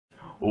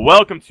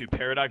Welcome to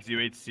Paradox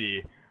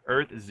UHC,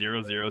 Earth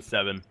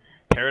 007.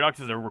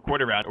 Paradox is a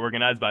recorded round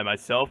organized by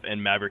myself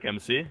and Maverick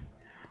MC.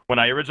 When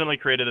I originally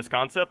created this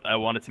concept, I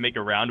wanted to make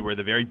a round where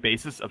the very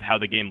basis of how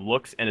the game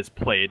looks and is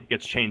played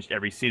gets changed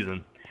every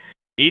season.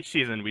 Each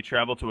season, we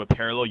travel to a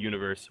parallel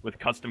universe with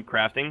custom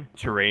crafting,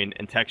 terrain,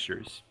 and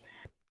textures.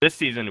 This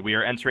season, we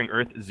are entering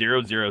Earth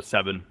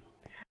 007.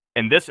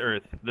 In this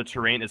Earth, the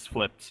terrain is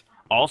flipped.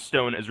 All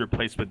stone is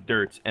replaced with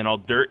dirt, and all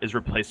dirt is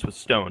replaced with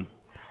stone.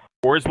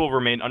 Ores will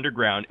remain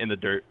underground in the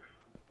dirt.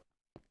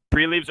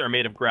 Tree leaves are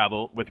made of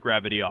gravel with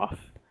gravity off.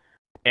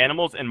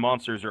 Animals and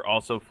monsters are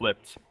also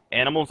flipped.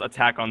 Animals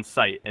attack on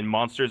sight, and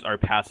monsters are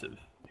passive.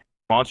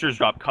 Monsters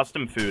drop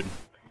custom food.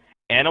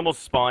 Animals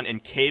spawn in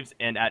caves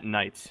and at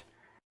night.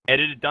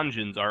 Edited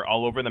dungeons are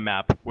all over the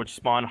map, which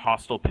spawn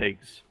hostile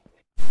pigs.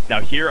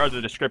 Now here are the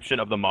description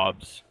of the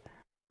mobs.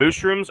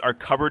 Mushrooms are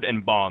covered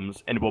in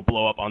bombs and will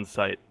blow up on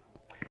sight.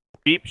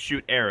 Sheep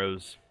shoot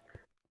arrows.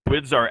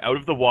 Squids are out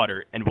of the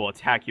water and will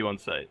attack you on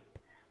sight.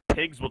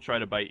 Pigs will try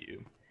to bite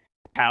you.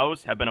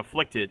 Cows have been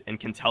afflicted and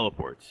can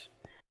teleport.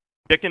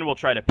 Chicken will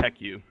try to peck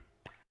you.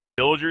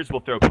 Villagers will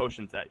throw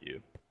potions at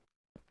you.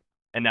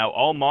 And now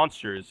all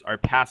monsters are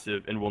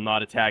passive and will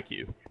not attack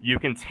you. You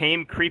can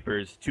tame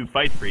creepers to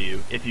fight for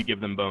you if you give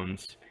them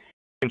bones.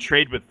 You can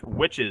trade with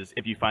witches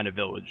if you find a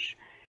village.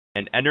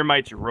 And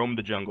endermites roam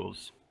the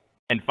jungles.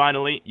 And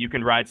finally, you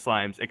can ride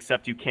slimes,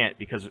 except you can't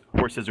because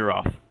horses are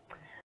off.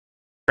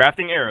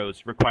 Crafting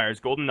arrows requires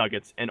golden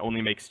nuggets and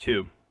only makes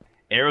 2.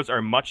 Arrows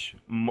are much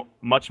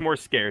more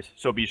scarce,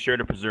 so be sure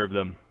to preserve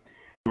them.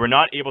 You are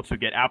not able to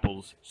get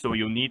apples, so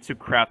you'll need to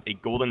craft a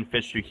golden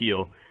fish to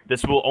heal.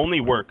 This will only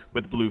work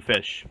with blue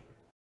fish.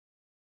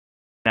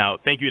 Now,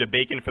 thank you to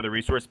Bacon for the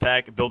resource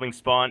pack, building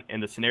spawn,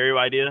 and the scenario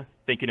idea.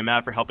 Thank you to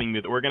Matt for helping me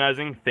with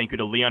organizing. Thank you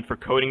to Leon for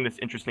coding this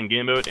interesting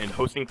game mode and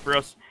hosting for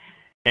us.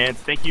 And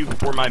thank you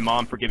for my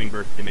mom for giving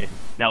birth to me.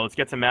 Now let's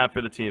get to Matt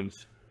for the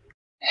teams.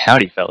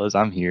 Howdy, fellas,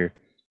 I'm here.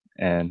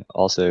 And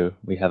also,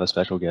 we have a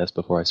special guest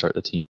before I start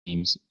the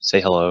teams.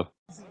 Say hello.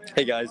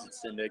 Hey guys, it's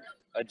Syndic.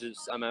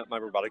 I'm at my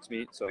robotics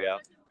meet, so yeah.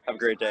 Have a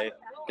great day.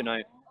 Good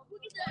night.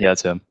 Yeah,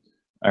 it's him.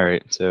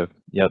 Alright, so,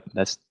 yep,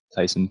 that's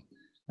Tyson.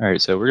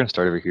 Alright, so we're going to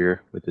start over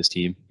here with this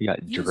team. We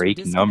got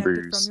Drake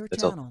Numbers.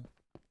 That's all.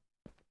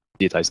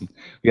 See you, Tyson.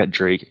 We got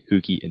Drake,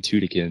 Hookie, and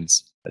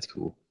Tudikins. That's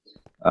cool.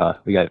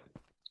 We got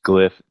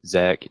Glyph,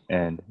 Zach,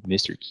 and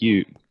Mr.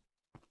 Cute.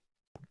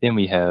 Then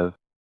we have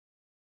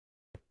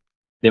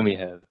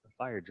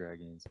Fire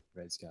Dragons,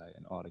 Red Sky,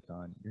 and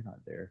Otacon. You're not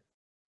there.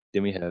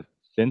 Then we have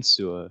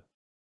Finsua,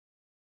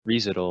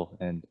 Rezidal,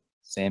 and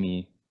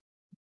Sammy.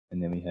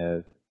 And then we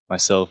have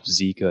myself,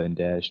 Zika, and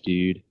Dash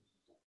Dude.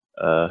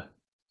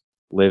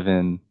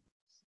 Livin,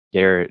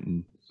 Garrett,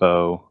 and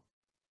Foe.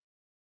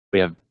 We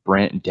have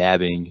Brent,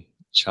 Dabbing,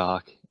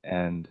 Chalk,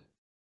 and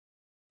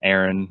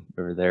Aaron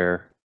over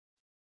there.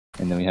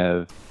 And then we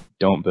have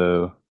Don't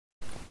Bow,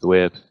 The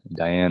Whip,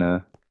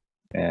 Diana.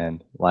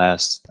 And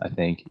last,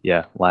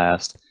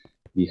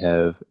 we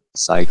have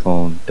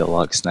Cyclone,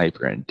 Deluxe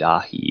Sniper, and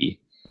Dahi.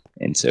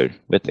 And so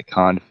with the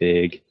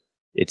config,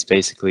 it's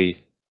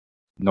basically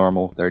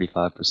normal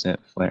 35%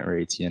 flint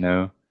rates, you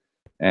know?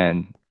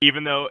 And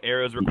even though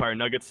arrows require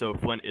nuggets, so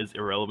flint is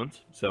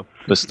irrelevant. So,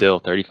 but still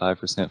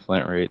 35%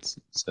 flint rates.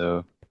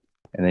 So,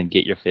 and then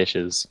get your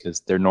fishes because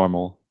they're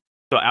normal.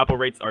 So apple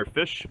rates are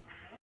fish.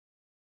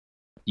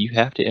 You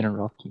have to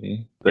interrupt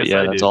me. But yes,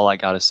 yeah, that's all I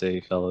gotta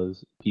say,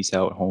 fellas. Peace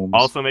out, Holmes.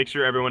 Also, make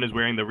sure everyone is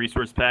wearing the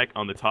resource pack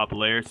on the top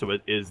layer, so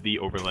it is the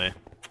overlay.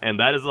 And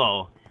that is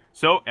all.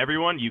 So,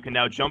 everyone, you can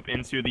now jump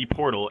into the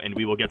portal, and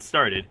we will get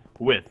started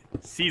with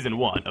Season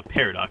 1 of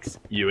Paradox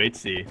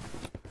UHC.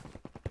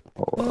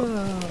 Hold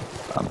up.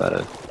 I'm about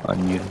to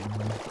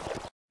unmute.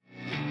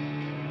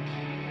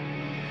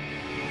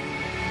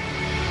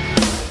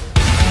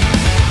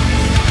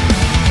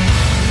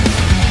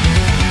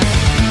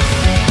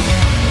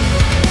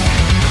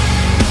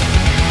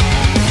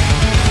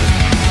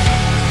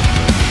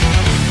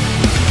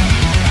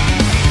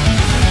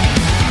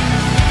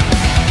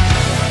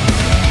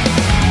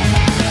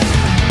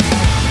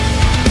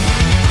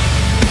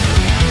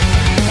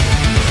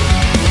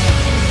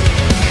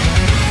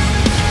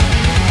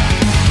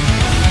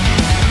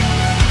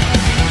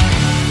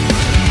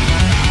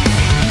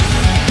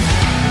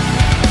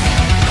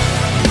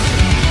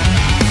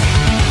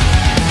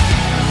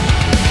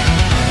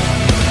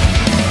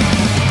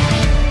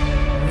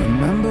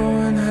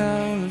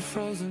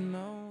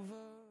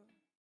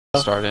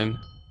 Starting.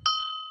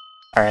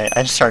 Alright,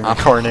 I just started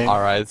recording.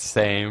 Alright,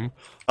 same.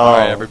 Oh.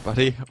 Alright,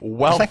 everybody,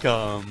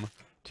 welcome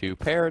to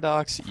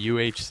Paradox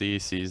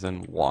UHC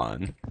Season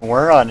 1.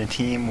 We're on a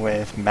team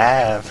with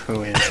Mav,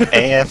 who is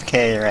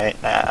AFK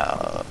right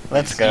now.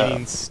 Let's go.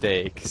 Eating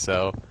steak,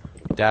 so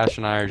Dash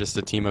and I are just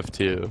a team of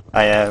 2. Oh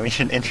yeah, we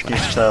should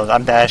introduce ourselves.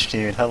 I'm Dash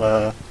Dude,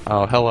 hello.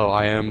 Oh, hello,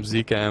 I am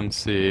Zika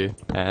MC,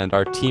 and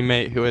our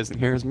teammate who isn't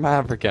here is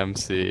Maverick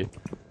MC.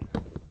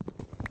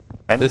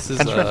 This is,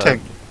 took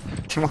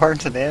 2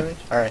 hearts of damage?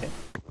 Alright.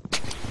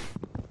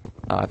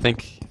 I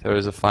think there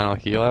was a final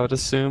heal, I would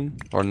assume,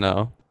 or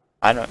no?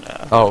 I don't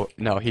know. Oh,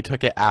 no, he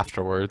took it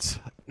afterwards.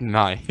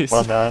 Nice.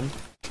 Well done.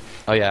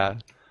 Oh, yeah.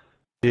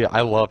 Yeah,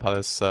 I love how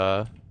this,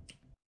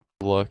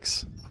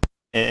 looks.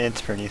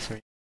 It's pretty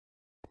sweet.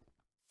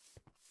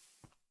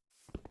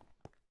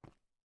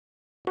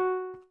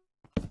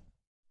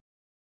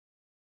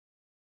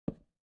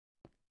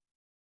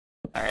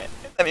 Alright,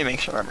 let me make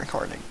sure I'm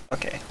recording.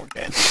 Okay, we're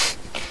good.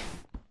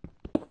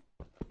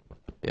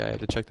 Yeah, I had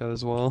to check that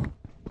as well.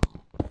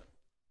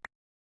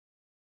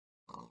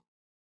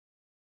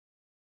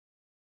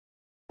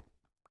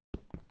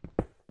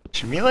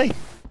 Should we, like,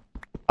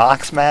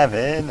 box Mav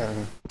in,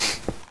 or...?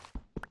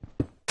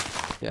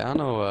 Yeah, I don't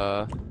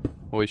know,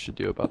 what we should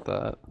do about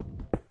that.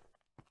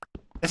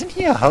 Isn't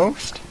he a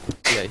host?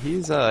 Yeah,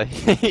 he's,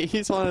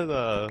 he's one of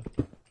the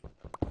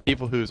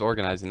people who's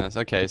organizing this.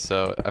 Okay,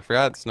 so I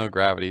forgot it's no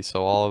gravity,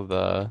 so all of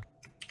the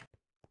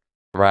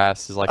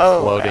grass is, like,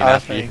 floating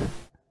after you.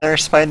 There are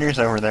spiders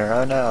over there,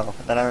 oh no.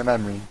 Then I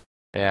remembered.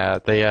 Yeah,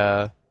 they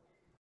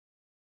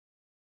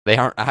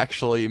aren't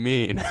actually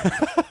mean.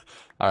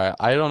 Alright,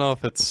 I don't know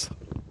if it's...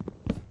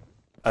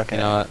 Okay.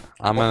 You know what?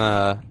 I'm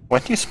gonna...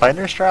 What do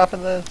spiders drop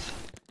in this?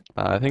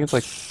 I think it's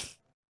like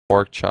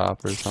pork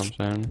chop or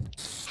something.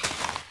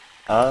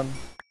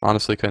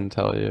 Honestly, couldn't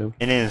tell you.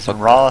 It is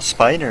raw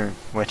spider,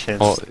 which is...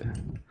 Well,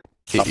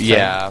 something.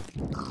 yeah,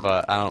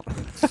 but I don't...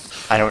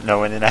 I don't know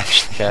what it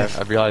actually Okay, is.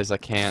 I realized I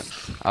can't...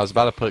 I was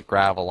about to put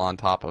gravel on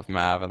top of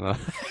Mav and then...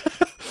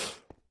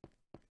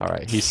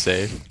 Alright, he's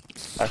safe.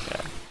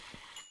 Okay.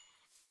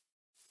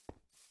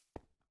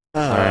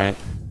 Alright.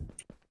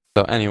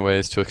 So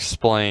anyways, to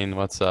explain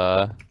what's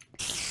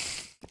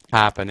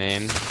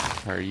happening,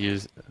 or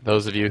use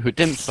those of you who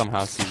didn't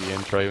somehow see the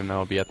intro, even though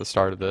it'll be at the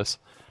start of this,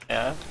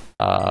 Yeah.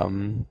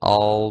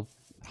 all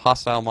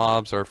hostile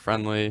mobs are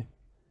friendly,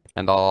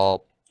 and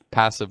all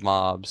passive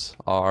mobs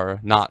are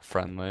not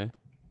friendly.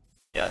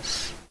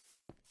 Yes.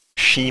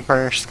 Sheep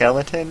are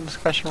skeletons,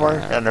 question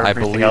mark? And I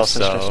everything believe else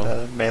is so. just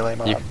a melee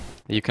mob.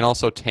 You can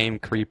also tame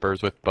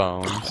creepers with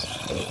bones.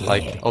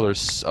 Like, oh,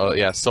 there's, oh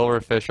yeah,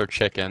 silverfish or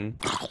chicken.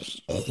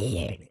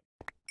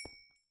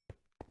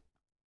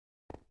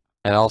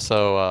 And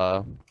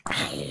also,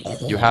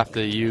 you have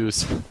to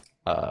use,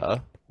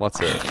 what's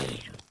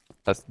it?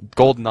 That's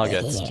gold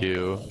nuggets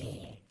to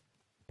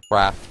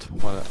craft,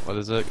 what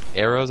is it?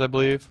 Arrows, I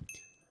believe?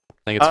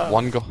 I think it's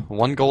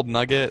one gold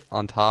nugget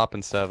on top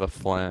instead of a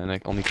flint, and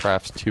it only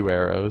crafts 2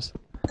 arrows.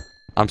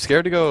 I'm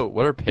scared to go,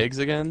 what are pigs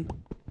again?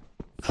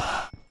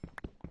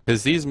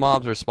 Because these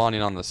mobs are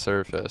spawning on the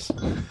surface.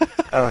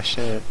 Oh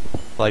shit.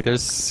 Like,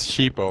 there's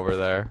sheep over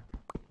there.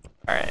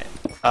 Alright.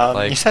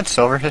 Like- you said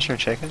silverfish or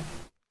chicken?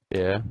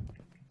 Yeah.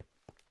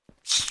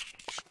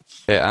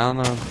 Yeah, I don't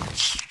know.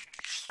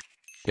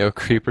 Yo,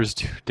 creepers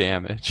do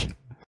damage.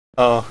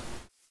 Oh.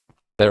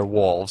 They're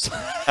wolves.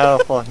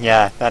 Oh, well,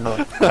 yeah,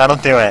 that'll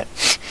do it.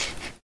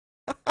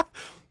 But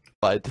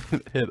I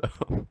didn't hit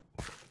them.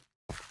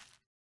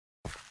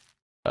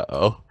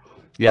 Uh-oh.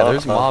 Yeah,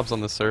 there's mobs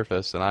on the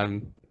surface,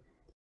 and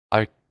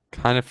I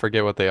kind of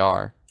forget what they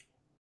are.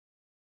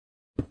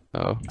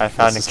 Oh. I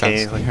found a this is kinda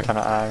cave with a scary. ton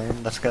of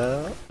iron. Let's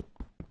go.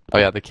 Oh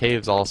yeah, the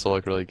caves also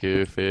look really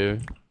goofy.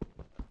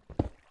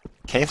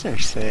 Caves are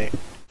sick.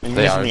 Are you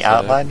They using are the sick.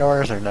 outline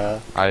doors or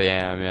no? I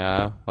am,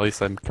 yeah. At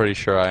least I'm pretty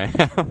sure I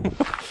am.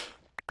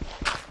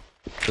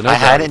 So no I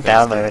had it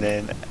gravity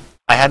things. downloaded.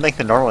 I had like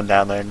the normal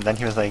download, and then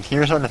he was like,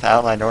 here's one with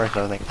outline doors, and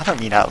I was like, I don't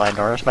need outline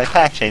doors, my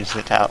pack changed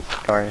it to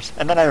outline doors,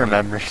 and then I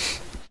remembered.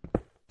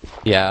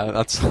 Yeah,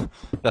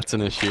 that's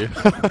an issue.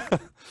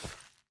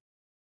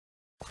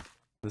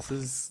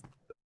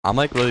 I'm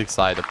like really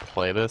excited to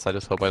play this. I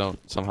just hope I don't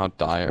somehow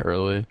die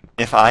early.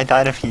 If I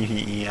died of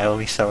PvE, I will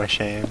be so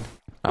ashamed.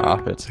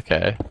 Ah, it's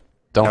okay.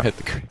 Don't No. hit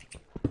the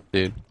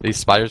dude. These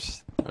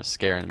spiders are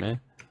scaring me.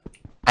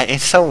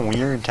 It's so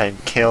weird to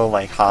kill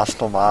like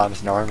hostile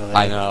mobs normally.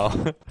 I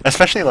know.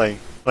 Especially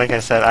like I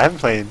said, I haven't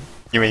played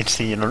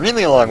UHC in a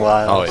really long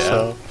while. Oh, yeah.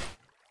 So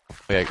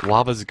Wait,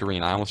 lava's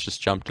green. I almost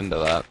just jumped into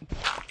that.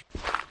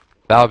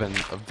 That would have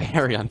been a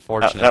very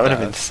unfortunate. that would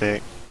have death. been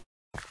sick.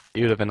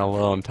 He would have been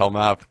alone until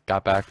Mav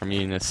got back from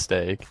eating his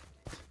steak.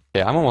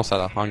 Yeah, I'm almost out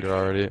of hunger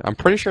already. I'm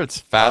pretty sure it's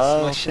fast.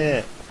 Oh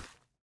shit!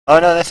 Oh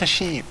no, that's a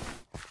sheep.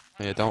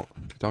 Yeah, don't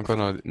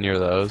go near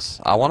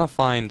those. I want to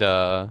find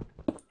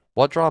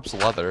what drops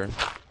leather?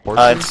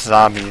 Horses? It's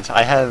zombies.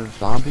 I have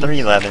Zombies?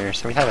 3 leather,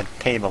 so we have a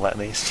table at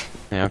least.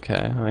 Yeah,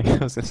 okay. I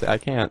was gonna say I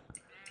can't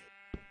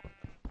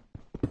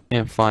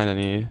find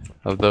any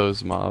of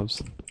those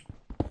mobs.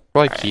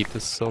 Probably Alright. keep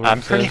this silver.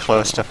 I'm pretty fish.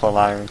 close to full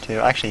iron too.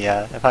 Actually,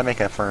 yeah. If I make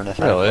a furnace,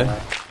 I have Really? full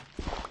iron.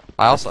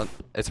 I also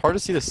it's hard to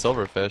see the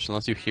silverfish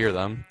unless you hear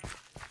them.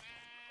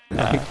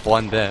 Yeah. They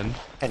blend in.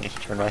 I need to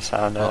turn my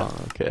sound up.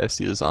 Oh, okay, I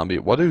see the zombie.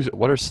 What are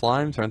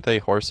slimes? Aren't they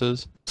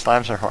horses?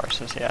 Slimes are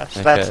horses, yeah.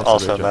 So Okay, that's so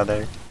also they're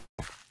leather.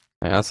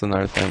 Yeah, that's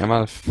another thing. I'm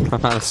out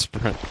of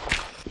sprint.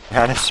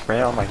 How to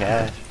spray? Oh my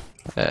gosh.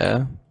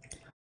 Yeah.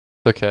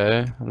 It's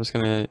okay. I'm just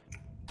gonna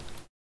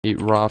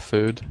eat raw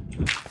food.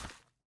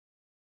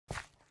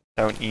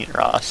 Don't eat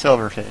raw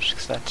silverfish,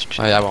 because that's cheap.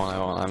 Oh, yeah, I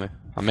won't.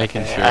 I'm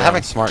making Okay, sure. I have I'm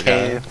a smart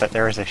cave, guy. but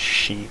there is a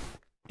sheep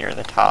near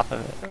the top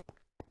of it.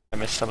 I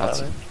missed some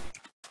That's- of it.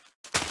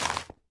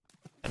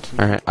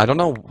 Alright, I don't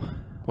know.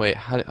 Wait,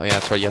 oh yeah,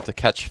 that's right. You have to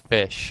catch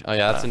fish. Oh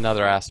yeah, that's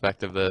another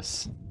aspect of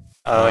this.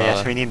 Oh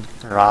yes, we need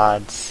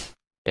rods.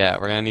 Yeah,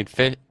 we're gonna need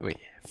fish. Wait,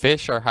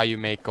 fish are how you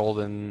make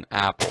golden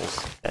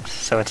apples. Yes,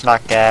 so it's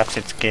not gaps,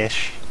 it's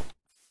gish.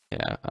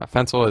 Yeah,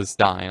 Fensel is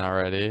dying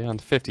already on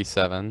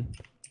 57.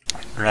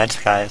 Red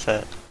Sky is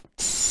at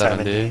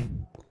 70.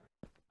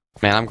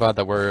 Man, I'm glad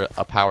that we're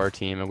a power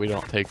team and we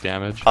don't take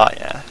damage. Oh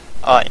yeah.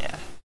 Oh yeah.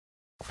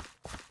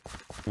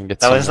 We can get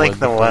That some was like wood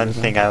the before one we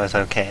thing go. I was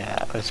okay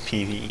at, was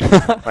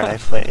PvE when I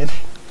played.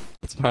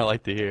 That's what I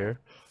like to hear.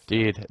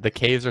 Dude, the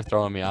caves are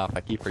throwing me off.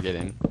 I keep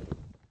forgetting.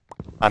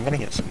 I'm gonna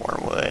get some more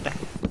wood.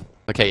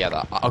 Okay, yeah,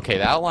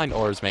 the outlined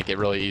ores make it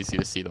really easy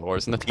to see the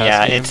ores in the test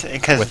Yeah, game. it's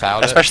because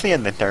without it- especially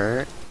in the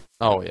dirt.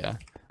 Oh yeah,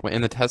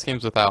 in the test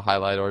games without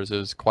highlight ores, it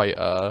was quite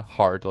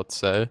hard. Let's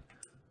say.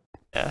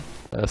 Yeah.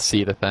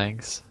 See the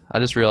things. I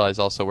just realized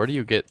also, where do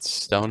you get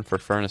stone for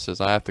furnaces?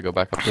 I have to go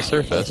back up the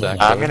surface. Actually.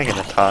 I'm gonna get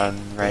a ton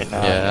right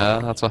now. Yeah,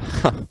 that's what.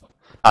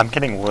 I'm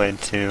getting wood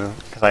too,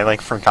 because I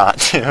like forgot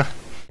to.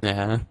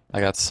 Yeah,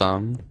 I got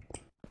some.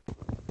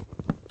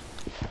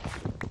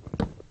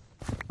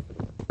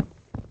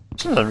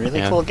 This is a really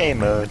Yeah. cool game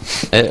mode.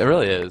 It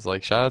really is.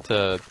 Like, shout out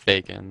to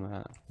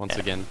Bacon once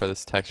again for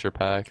this texture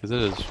pack, because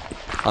it is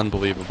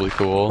unbelievably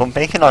cool. Well,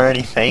 Bacon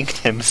already thanked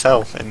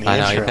himself in the I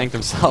know, intro. he thanked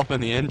himself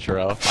in the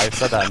intro. I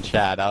said that in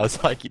chat. I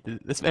was like,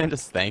 did this man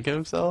just thank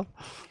himself?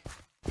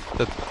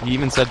 He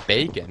even said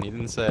bacon. He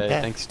didn't say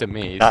Yeah. thanks to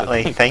me. He Not said,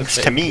 like thanks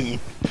to me.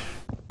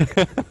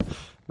 It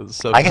was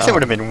so I guess it dumb.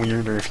 would have been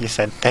weirder if he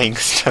said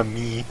thanks to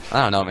me.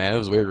 I don't know, man. It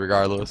was weird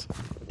regardless.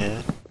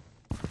 Yeah.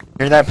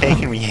 Hear that,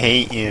 Bacon? We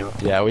hate you.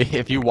 Yeah,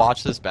 if you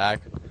watch this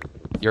back,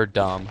 you're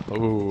dumb.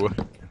 Ooh.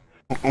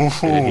 Ooh,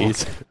 Dude,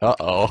 he's...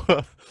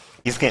 Uh-oh.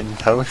 he's getting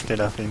toasted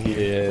up in He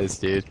here. is,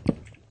 dude.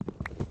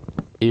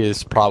 He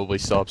is probably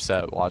so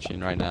upset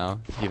watching right now,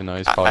 even though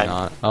he's probably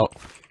not. Oh.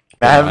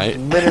 Mav Right.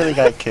 literally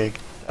got kicked.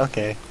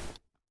 Okay.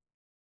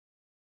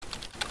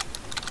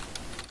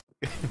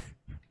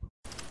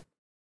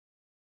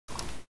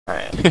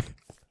 Alright.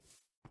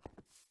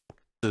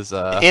 This is,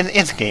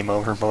 It's game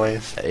over,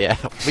 boys. yeah,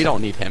 we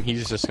don't need him.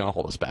 He's just gonna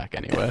hold us back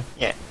anyway.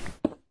 Yeah.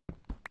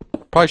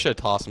 Probably should have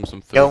tossed him some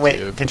food, Yo, wait,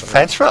 too. did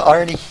Fensra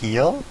already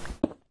heal?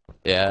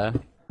 Yeah.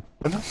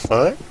 What the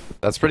fuck?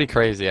 That's pretty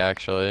crazy,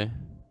 actually.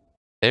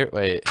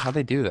 Wait, how'd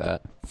they do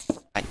that?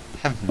 I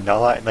have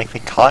no idea. Like, they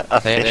caught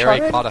a They fish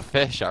already already? caught a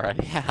fish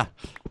already, yeah.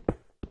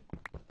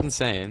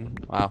 Insane.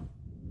 Wow.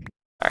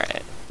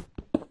 Alright.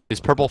 These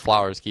purple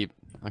flowers keep...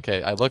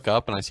 Okay, I look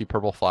up and I see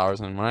purple flowers,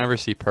 and whenever I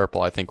see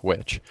purple, I think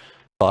witch.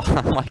 But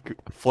I'm like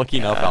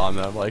flicking up Yeah. on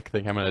them, like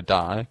think I'm gonna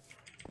die.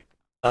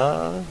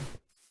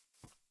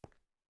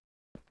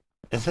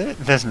 Is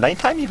it? Does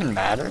nighttime even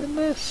matter in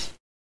this?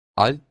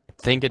 I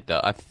think it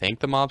does. I think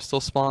the mobs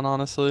still spawn,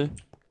 honestly.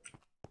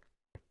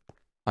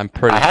 I'm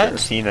pretty I sure. haven't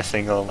seen a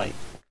single, like,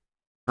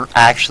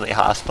 actually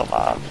hostile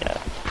mob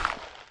yet.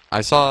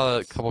 I saw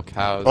a couple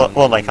cows Well- and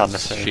well, like, on the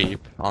surface.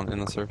 sheep in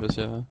the surface,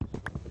 yeah.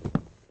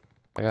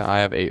 I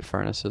have 8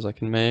 furnaces I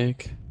can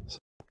make. So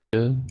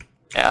good.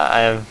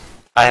 Yeah,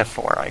 I have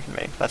 4 I can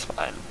make. That's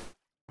fine.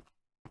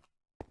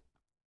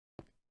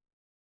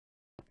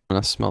 I'm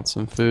gonna smelt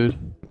some food.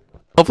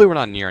 Hopefully we're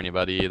not near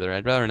anybody either.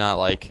 I'd rather not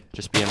like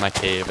just be in my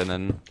cave and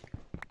then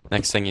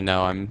next thing you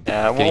know I'm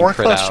Yeah, well, getting we're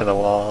crit close out. to the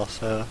wall,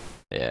 so...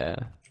 Yeah.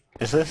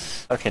 Is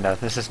this? Okay, no,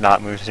 this is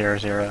not move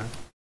 0-0.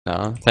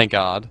 No, thank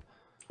God.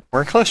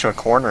 We're close to a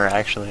corner,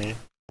 actually.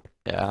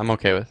 Yeah, I'm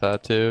okay with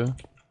that too.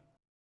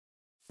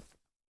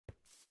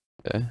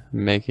 Okay, I'm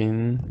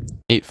making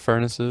 8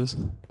 furnaces.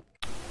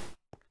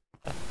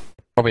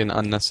 Probably an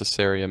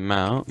unnecessary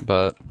amount,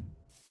 but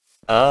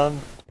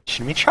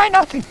Should we try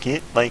not to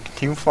get, like,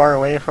 too far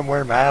away from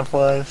where Mav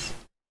was?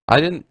 I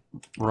didn't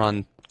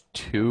run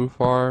too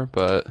far,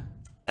 but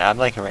Yeah, I'm,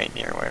 like, right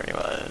near where he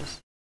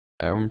was.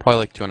 I'm probably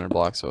like 200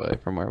 blocks away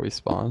from where we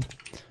spawned.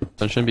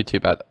 So it shouldn't be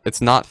too bad.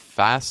 It's not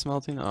fast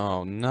smelting?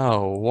 Oh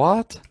no,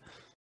 what?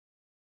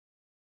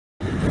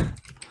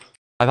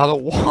 I thought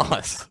it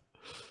was.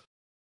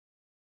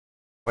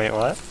 Wait,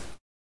 what?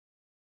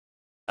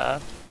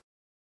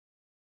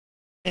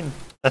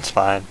 That's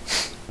fine.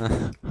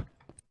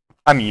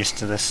 I'm used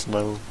to this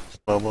slow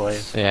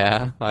boys.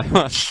 Yeah,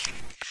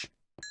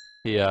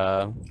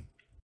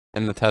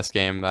 in the test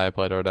game that I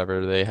played or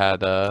whatever, they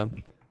had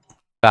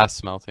fast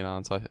smelting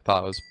on, so I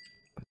thought it was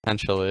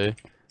potentially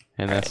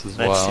in this as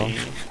Let's well. see.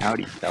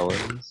 Howdy,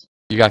 fellas.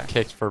 You got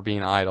kicked for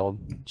being idle,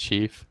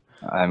 Chief.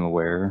 I'm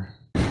aware.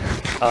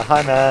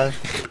 Hi,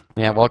 Mav.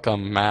 Yeah,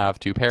 welcome Mav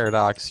to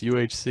Paradox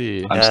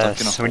UHC. I'm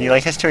stuck in a Yes, would hole. you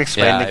like us to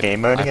explain Yeah, the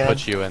game mode I again?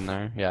 put you in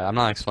there. Yeah, I'm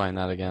not explaining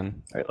that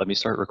again. Alright, let me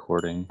start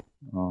recording.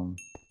 I'm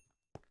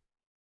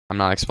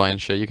not explaining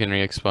shit. You can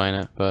re-explain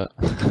it, but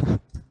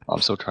I'm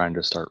still trying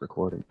to start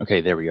recording.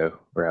 Okay, there we go.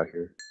 We're out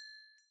here.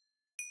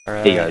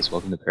 Alright, Hey guys,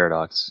 welcome to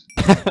Paradox.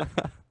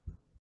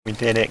 we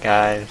did it,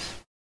 guys.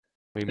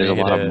 we There's a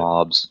made lot it. of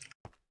mobs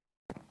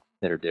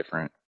that are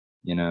different,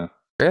 you know.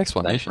 Great I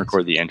explanation.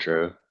 record the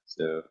intro,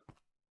 so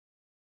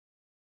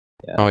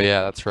Oh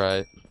yeah, that's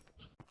right.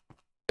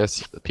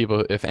 Guess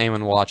people, if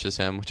anyone watches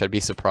him, which I'd be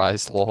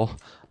surprised, lol.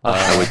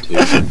 I would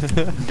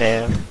too.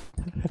 Damn.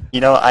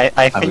 You know, I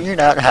would- figured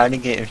out how to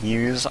get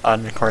views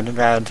on recorded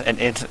rounds, and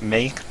it's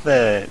make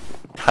the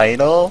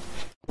title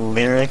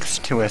lyrics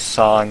to a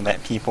song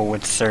that people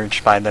would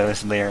search by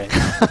those lyrics.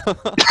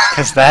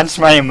 Because that's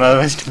my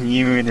most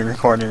viewed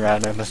recorded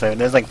round episode.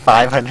 There's like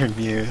 500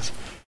 views.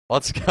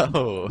 Let's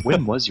go.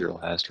 When was your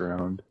last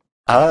round?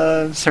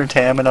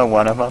 Sertamina,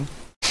 one of them.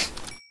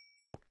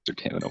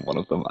 Sertamina, one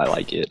of them. I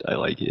like it. I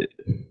like it.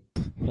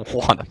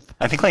 One of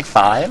I think like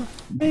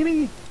 5,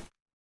 maybe?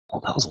 Oh,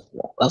 that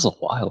was a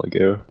while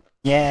ago.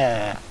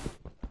 Yeah.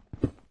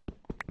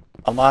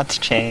 A lot's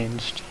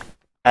changed.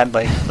 Had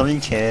like 3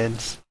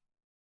 kids.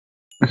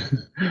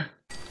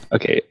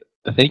 Okay,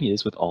 the thing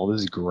is, with all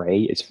this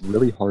gray, it's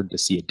really hard to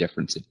see a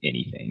difference in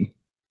anything.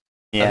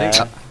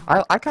 Yeah.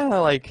 I kind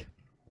of like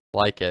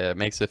it. It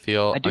makes it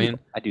feel. I mean,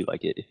 do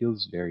like it. It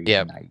feels very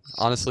Yeah, nice.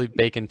 honestly,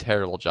 Bacon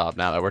terrible job.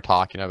 Now that we're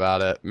talking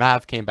about it,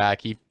 Mav came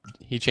back.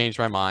 He changed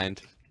my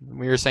mind.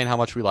 We were saying how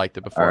much we liked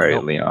it before. Alright,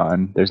 Nope.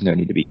 Leon, there's no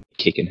need to be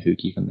kicking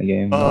Hookie from the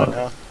game. Oh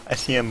no, I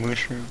see a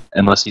mushroom.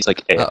 Unless he's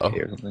like AFK Uh-oh.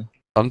 or something.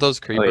 Some of those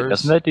Oh, creepers. wait,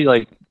 doesn't that do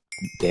like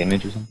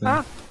damage or something?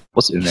 Ah.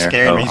 What's in there?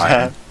 Scared me, iron.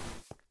 man.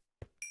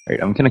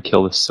 Alright, I'm gonna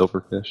kill this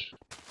silverfish.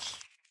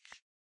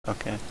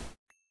 Okay.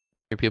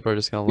 Your people are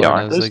just gonna Yeah, learn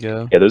aren't as those? they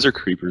go. Yeah, those are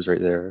creepers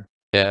right there.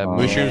 Yeah, Oh.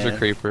 mushrooms Yeah. are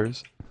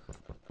creepers.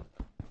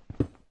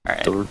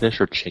 Alright.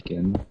 Silverfish or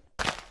chicken.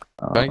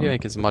 Trying to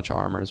make as much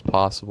armor as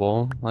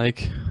possible.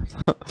 Like,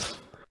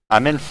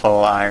 I'm in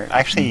full iron.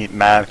 Actually,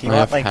 Mav, do you I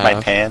want have like my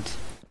half. pants?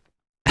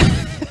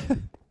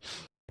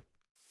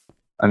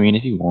 I mean,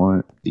 if you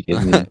want to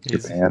give me your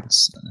He's-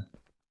 pants,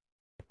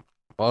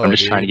 whoa, I'm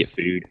just dude. trying to get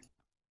food.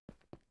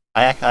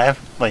 I have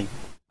like,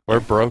 We're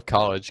broke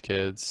college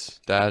kids.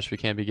 Dash, we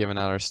can't be giving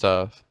out our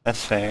stuff.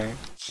 that's fair.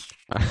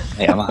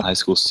 Hey, I'm a high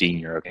school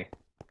senior, okay?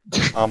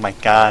 Oh my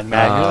god,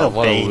 Mav, you're a little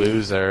what baby. a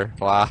loser!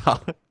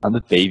 Wow. I'm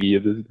the baby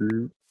of this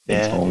group.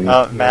 Thanks, Yeah. homie.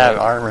 Oh, Mav,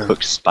 Yeah. armor.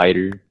 Cooked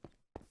spider.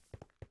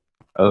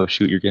 Oh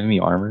shoot, you're giving me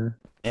armor?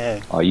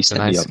 Yeah. Oh, you set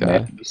me nice up, guy.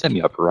 man. You set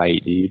me up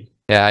right, dude.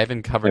 Yeah, I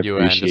even covered I you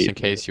in just appreciate in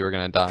case you were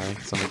gonna die.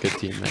 Cause I'm a good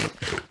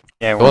teammate.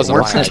 Yeah, wasn't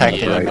we're my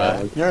protecting idea, you, but-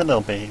 Mav. You're a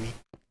little baby.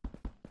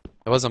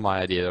 It wasn't my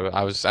idea.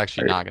 I was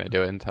actually not gonna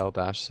do it until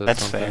Dash said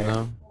That's something. fair.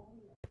 Though.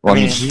 Well, I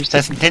mean, here's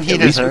the thing. did he At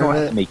least we deserve don't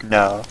have it? to make-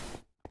 No.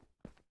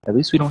 At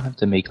least we don't have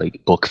to make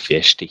like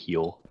bookfish to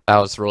heal. That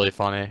was really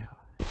funny.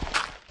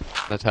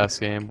 The test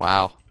game.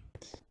 Wow.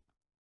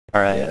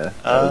 Alright. Yeah,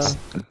 that was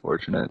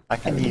unfortunate. I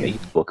can Having to use-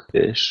 make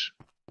bookfish.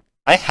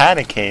 I had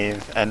a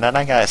cave, and then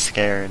I got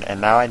scared, and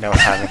now I don't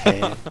have a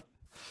cave.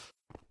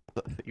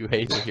 You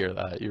hate to hear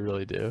that. You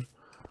really do.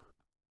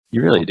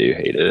 You really do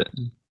hate it.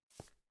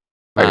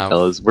 Alright, Wow.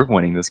 fellas, we're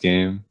winning this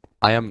game.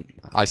 I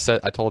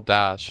told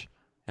Dash,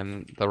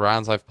 and the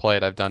rounds I've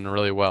played, I've done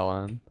really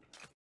well in.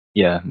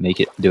 Yeah, make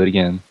it. Do it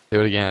again.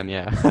 Do it again,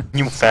 yeah.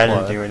 You better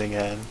What? do it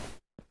again.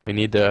 We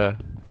need to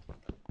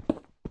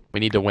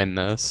win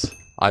this.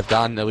 I've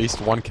gotten at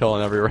least 1 kill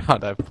in every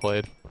round I've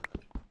played.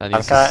 That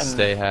needs to gotten-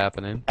 stay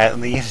happening. At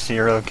least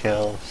 0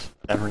 kills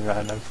every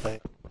round I've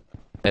played.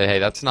 Hey,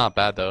 that's not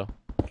bad though.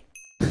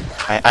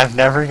 I've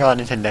never gone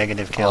into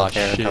negative kill Aw,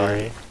 shit.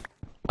 territory.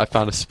 I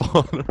found a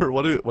spawner.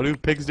 What do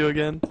pigs do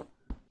again?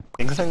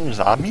 Things are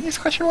zombies?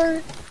 Question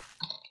mark?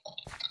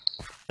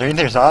 They're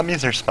either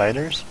zombies or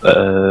spiders.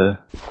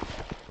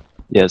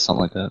 Yeah,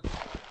 something like that.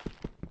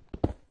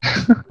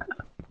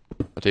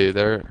 Dude,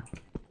 they're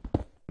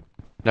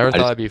never thought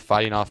just- I'd be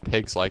fighting off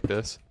pigs like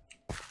this.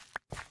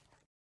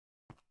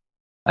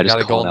 I just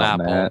Got a called golden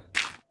out apple. Matt.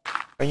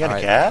 Oh, you got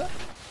Alright. a cat?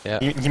 Yeah.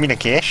 You mean a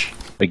gish?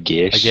 A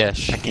gish. I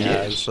guess. A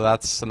Yeah, gish. so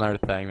that's another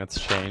thing that's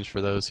changed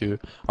for those who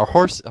our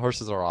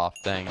horses are off.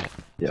 Dang it.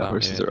 Yeah, So,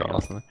 horses are anything off.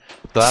 else in there.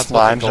 So that's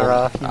what Slimes the are golden,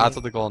 off, you That's mean?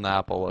 what the golden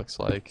apple looks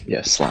like. Yeah,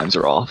 slimes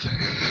are off.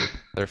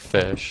 They're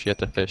fish. You have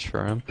to fish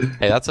for them.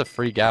 Hey, that's a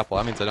free gapple.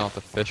 That means I don't have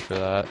to fish for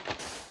that.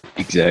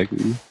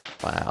 Exactly.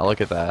 Wow,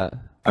 look at that.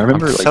 I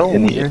remember I'm like so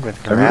in the weird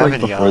with I remember like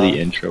gravity before the off.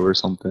 intro or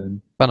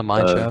something. Found a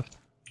mine shaft.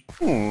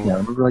 Ooh. Yeah, I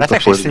remember like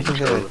That's before actually the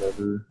super intro or good.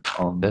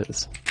 whatever. It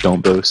is.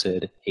 Don't Bo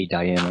said, "Hey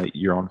Diana,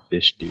 you're on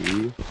fish,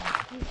 dude."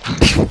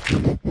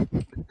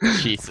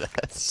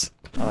 Jesus.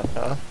 Oh,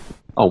 no.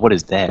 Oh, what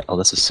is that? Oh,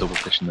 that's a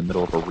silverfish in the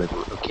middle of a river.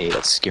 Okay,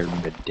 that scared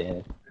me to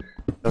death.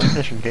 Those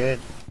fish are good.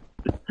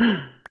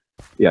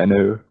 Yeah, I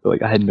know. But,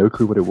 like, I had no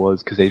clue what it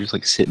was because they just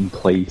like sit in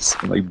place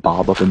and like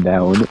bob up and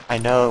down. I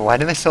know. Why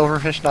do the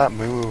silverfish not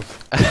move?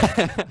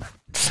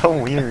 So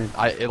weird.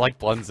 It like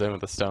blends in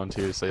with the stone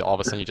too, so all of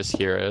a sudden you just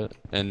hear it.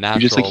 And You natural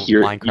just, like, hear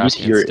it- you Minecraft just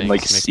hear it and,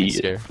 like, instincts make me see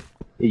it. scared.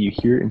 Yeah, you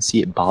hear it and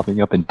see it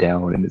bobbing up and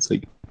down, and it's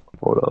like,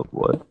 hold up,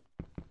 what?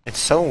 It's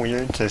so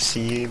weird to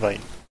see, like,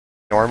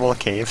 normal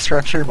cave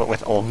structure, but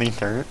with only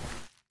dirt.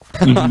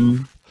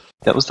 Mhm.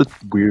 That was the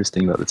weirdest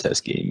thing about the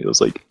test game. It was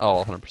like,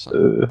 Oh,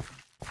 100%.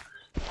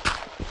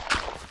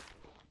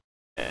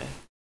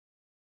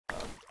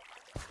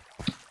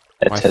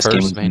 that My test game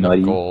was first vein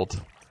nutty. of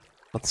gold.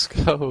 Let's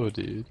go,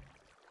 dude.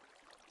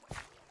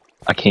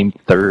 I came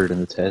third in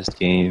the test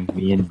game.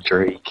 Me and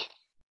Drake.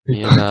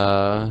 Me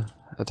and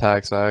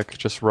Attack Zach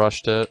just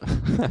rushed it.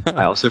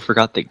 I also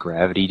forgot that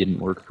gravity didn't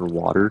work for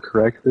water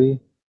correctly.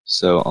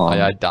 So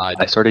I died.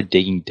 I started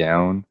digging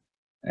down,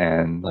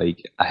 and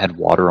like I had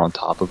water on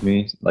top of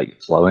me,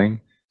 like flowing.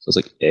 So I was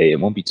like, "Hey, it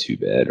won't be too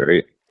bad,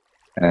 right?"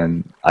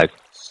 And I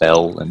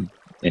fell and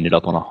ended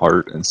up on a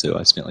heart, and so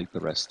I spent like the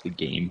rest of the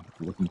game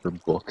looking for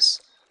books.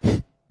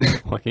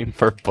 Looking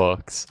for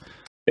books.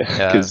 Yeah,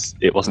 because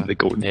it wasn't the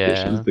golden fish;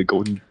 it was the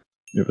golden.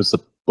 It was the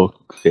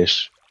book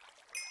fish.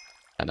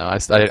 I know.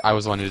 I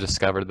was the one who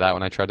discovered that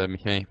when I tried to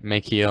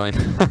make healing.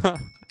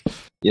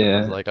 Yeah,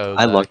 I was like, oh,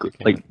 I Zach, luck you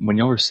can't. like when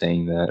y'all were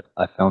saying that,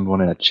 I found one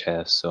in a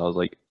chest, so I was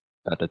like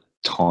about to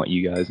taunt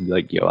you guys and be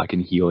like, "Yo, I can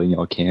heal and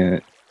y'all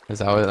can't." Is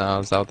that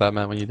what that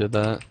meant when you did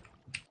that?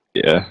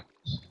 Yeah.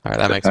 Alright,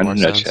 that makes found more it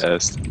in a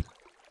sense. chest.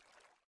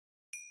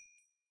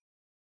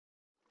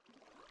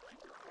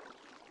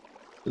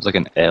 It was like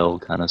an L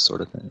kind of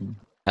sort of thing.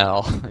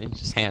 L. You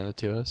just handed it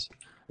to us.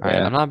 Alright,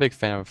 Yeah. I'm not a big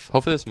fan of.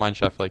 Hopefully this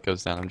mineshaft like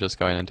goes down. I'm just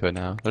going into it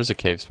now. There's a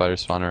cave spider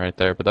spawner right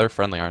there, but they're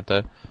friendly, aren't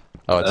they?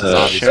 Oh, it's a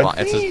zombie should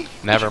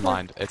spawn. Never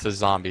mind. It's a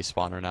zombie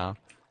spawner now,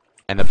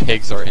 and the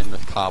pigs are in the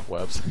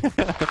cobwebs.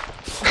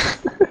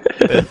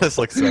 This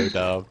looks so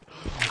dumb.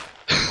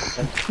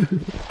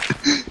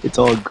 It's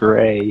all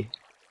gray.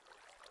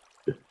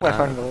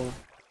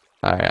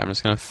 Alright, I'm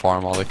just gonna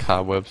farm all the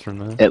cobwebs from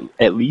this.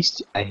 At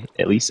least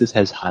this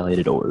has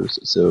highlighted ores,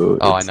 so.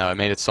 Oh, I it's- know. It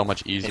made it so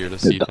much easier to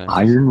see The things.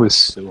 iron was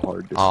so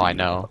hard to see. Oh, I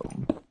know.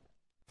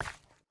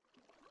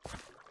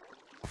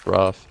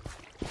 Rough.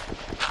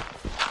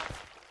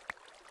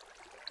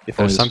 If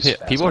There's only some this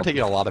was people are fast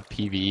taking a lot of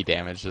PvE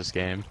damage this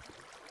game. enough.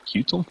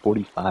 Cute's on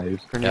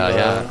 45.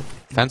 Yeah.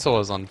 Fensel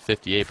was on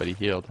 58, but he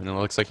healed, and it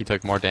looks like he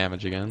took more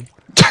damage again.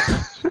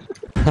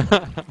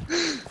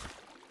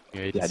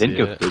 Yeah, I didn't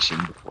go fishing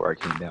before I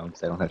came down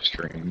because I don't have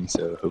string,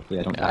 so hopefully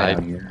I don't Yeah, die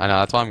down here. I know,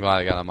 that's why I'm glad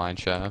I got a mine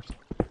shaft.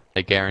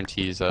 It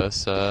guarantees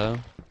us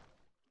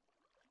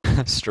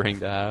string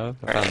to have.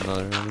 I found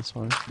another one this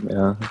one.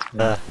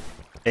 Yeah.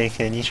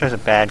 Bacon, you chose a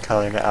bad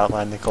color to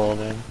outline the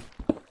golden.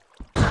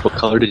 What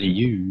color did you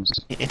use?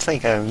 It's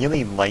like a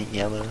really light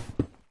yellow.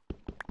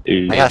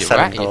 Dude, I got Dude,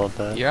 7 right, gold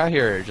though. You're out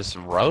here just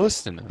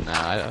roasting them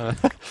now.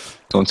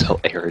 don't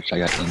tell Erich I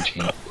got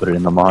enchant. Put it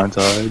in the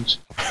montage.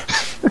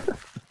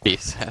 He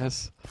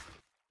says.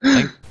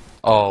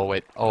 Oh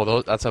wait.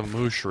 Oh, that's a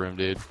mushroom,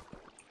 dude.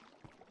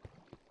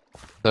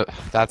 They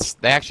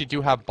actually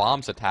do have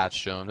bombs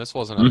attached to them. This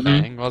wasn't a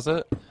thing, was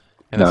it?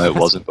 And No, it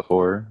wasn't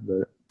before,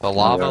 but The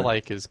lava Yeah.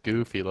 like is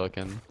goofy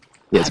looking.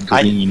 yeah, it's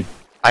green.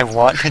 I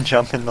want to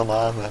jump in the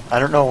lava. I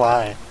don't know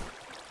why.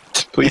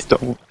 Please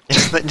don't.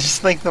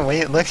 Just like the way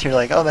it looks, you're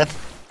like, oh,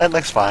 that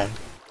looks fine.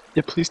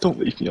 Yeah, please don't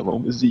leave me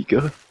alone with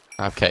Zika.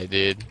 Okay,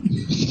 dude.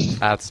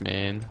 That's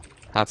mean.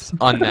 That's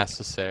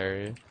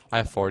unnecessary. I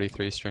have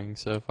 43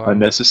 strings so far.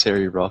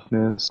 Unnecessary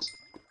roughness.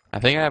 I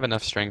think I have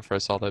enough string for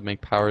us all to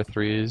make power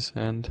 3s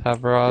and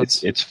have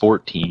rods. It's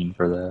 14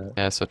 for that.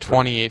 Yeah, so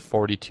 28,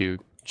 42.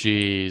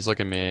 Jeez, look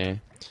at me.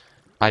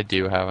 I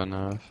do have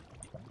enough.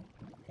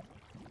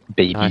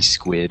 Baby Nice.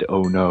 squid,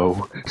 oh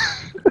no.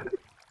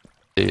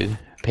 Dude,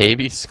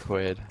 baby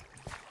squid.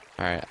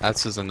 Alright,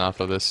 that's just enough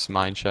of this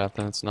mine shaft,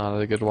 and it's not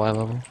at a good Y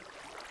level.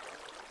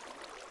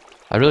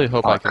 I really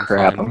hope I Oh can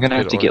crap, find I'm gonna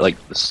have good to get ores.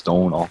 like the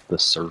stone off the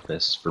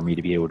surface for me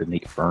to be able to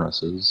make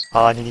furnaces.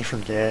 Oh, did you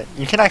forget?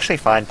 You can actually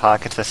find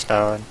pockets of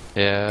stone.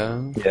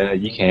 Yeah. Yeah,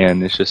 you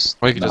can, it's just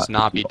Or you could just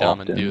not be too dumb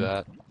and often. do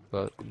that.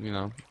 But, you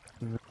know.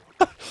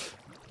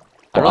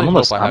 I Well, really I'm, hope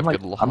almost, I have I'm,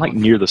 like, good I'm like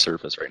luck. near the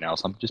surface right now,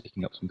 so I'm just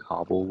picking up some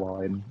cobble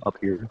while I'm up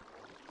here.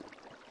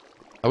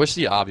 I wish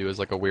the obby was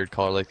like a weird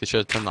color. Like they should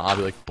have turned the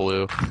obby like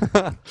blue.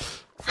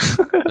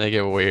 Make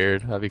it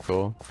weird. That'd be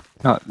cool.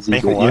 Not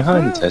Make Zika. You know what? how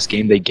in the test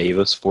game they gave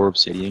us 4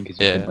 obsidian because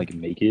you Yeah. couldn't like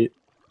make it?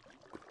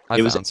 I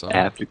It was found some.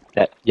 after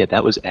that. Yeah,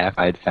 that was after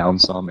I had found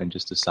some and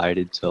just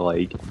decided to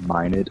like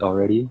mine it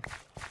already.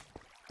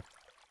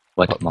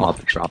 Like What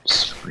mob drop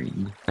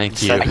screen.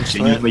 Thank you. Second- I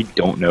genuinely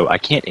don't know. I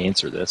can't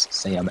answer this.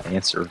 Sam,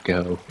 answer,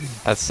 go.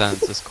 That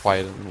sentence is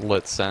quite a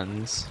lit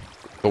sentence.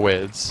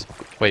 Squids.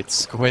 Wait,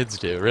 squids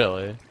do,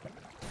 really?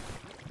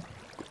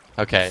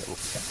 Okay,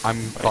 I'm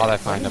glad I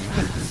find a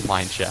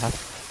mine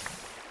shaft.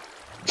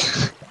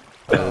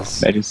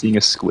 'Cause Imagine seeing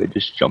a squid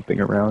just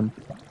jumping around.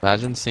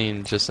 imagine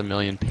seeing just a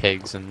million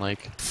pigs in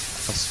like a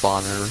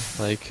spawner,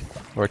 like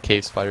where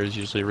cave spiders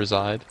usually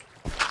reside.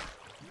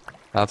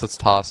 That's what's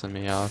tossing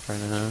me off right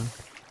now.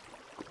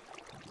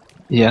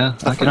 Yeah,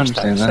 I can First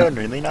understand that. episode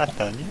really not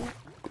done yet?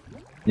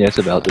 Yeah, it's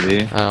about to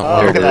be. Oh, Oh,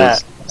 There look it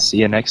at is. See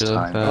you next Good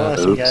time, luck. Oh,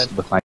 see you folks, guys. with my